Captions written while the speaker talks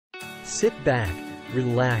Sit back,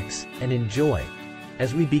 relax, and enjoy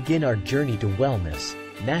as we begin our journey to wellness,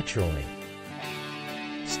 naturally.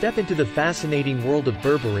 Step into the fascinating world of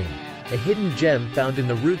berberine, a hidden gem found in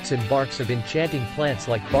the roots and barks of enchanting plants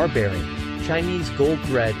like berberine, Chinese gold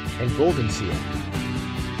thread, and golden seal.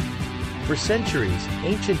 For centuries,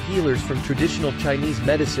 ancient healers from traditional Chinese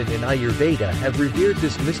medicine and Ayurveda have revered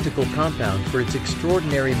this mystical compound for its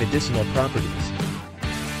extraordinary medicinal properties.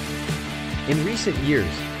 In recent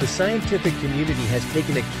years, the scientific community has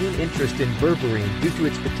taken a keen interest in berberine due to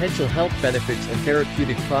its potential health benefits and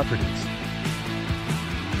therapeutic properties.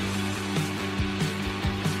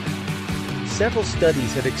 Several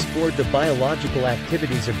studies have explored the biological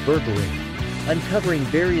activities of berberine, uncovering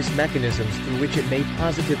various mechanisms through which it may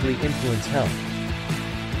positively influence health.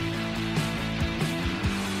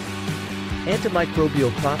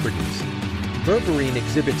 Antimicrobial properties. Berberine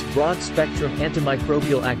exhibits broad-spectrum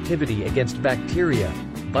antimicrobial activity against bacteria,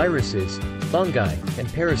 viruses, fungi,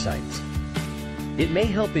 and parasites. It may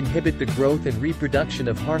help inhibit the growth and reproduction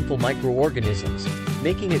of harmful microorganisms,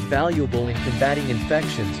 making it valuable in combating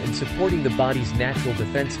infections and supporting the body's natural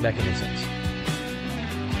defense mechanisms.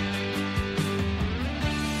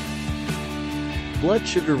 Blood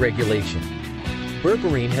sugar regulation.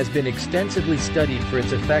 Berberine has been extensively studied for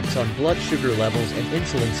its effects on blood sugar levels and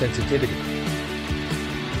insulin sensitivity.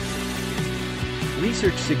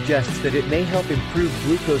 Research suggests that it may help improve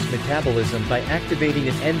glucose metabolism by activating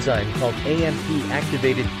an enzyme called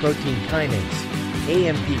AMP-activated protein kinase,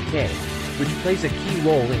 AMPK, which plays a key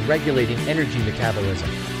role in regulating energy metabolism.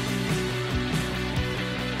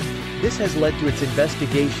 This has led to its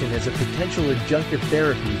investigation as a potential adjunctive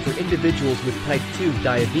therapy for individuals with type 2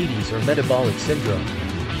 diabetes or metabolic syndrome.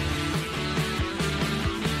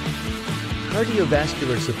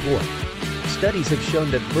 Cardiovascular support. Studies have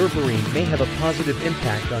shown that berberine may have a positive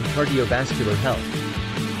impact on cardiovascular health.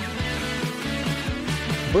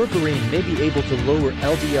 Berberine may be able to lower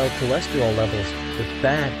LDL cholesterol levels, the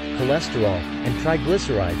bad cholesterol, and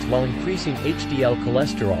triglycerides while increasing HDL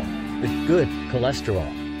cholesterol, the good cholesterol.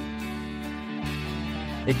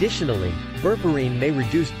 Additionally, berberine may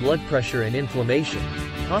reduce blood pressure and inflammation,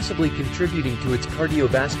 possibly contributing to its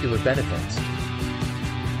cardiovascular benefits.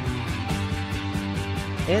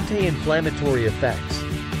 Anti-inflammatory effects.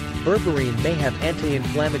 Berberine may have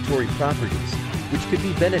anti-inflammatory properties, which could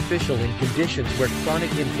be beneficial in conditions where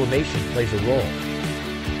chronic inflammation plays a role.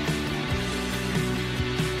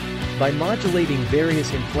 By modulating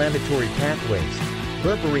various inflammatory pathways,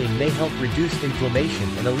 berberine may help reduce inflammation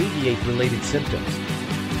and alleviate related symptoms.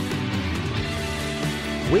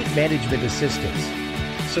 Weight management assistance.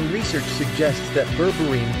 Some research suggests that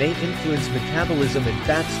berberine may influence metabolism and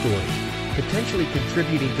fat storage, potentially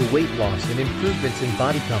contributing to weight loss and improvements in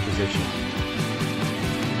body composition.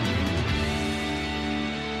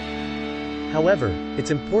 However, it's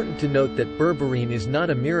important to note that berberine is not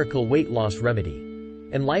a miracle weight loss remedy,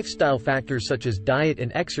 and lifestyle factors such as diet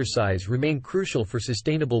and exercise remain crucial for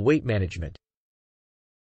sustainable weight management.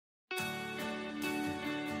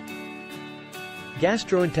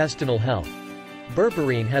 Gastrointestinal health.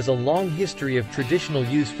 Berberine has a long history of traditional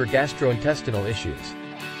use for gastrointestinal issues.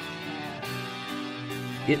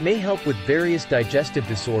 It may help with various digestive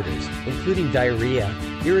disorders, including diarrhea,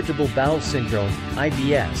 irritable bowel syndrome,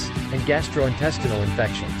 IBS, and gastrointestinal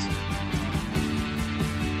infections.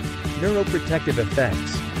 Neuroprotective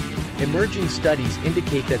effects. Emerging studies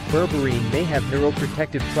indicate that berberine may have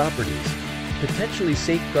neuroprotective properties, potentially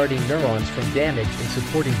safeguarding neurons from damage and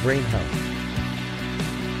supporting brain health.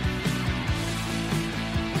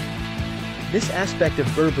 This aspect of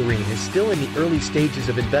berberine is still in the early stages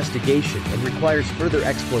of investigation and requires further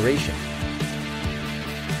exploration.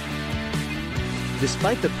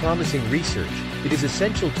 Despite the promising research, it is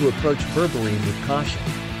essential to approach berberine with caution.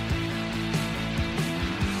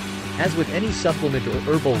 As with any supplement or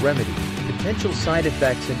herbal remedy, potential side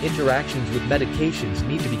effects and interactions with medications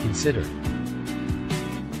need to be considered.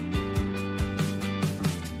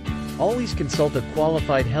 Always consult a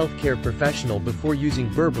qualified healthcare professional before using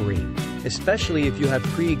berberine, especially if you have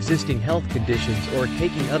pre-existing health conditions or are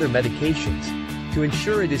taking other medications, to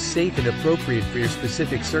ensure it is safe and appropriate for your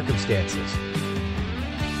specific circumstances.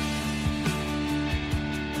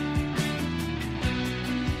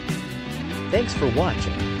 Thanks for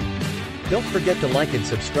watching. Don't forget to like and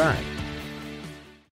subscribe.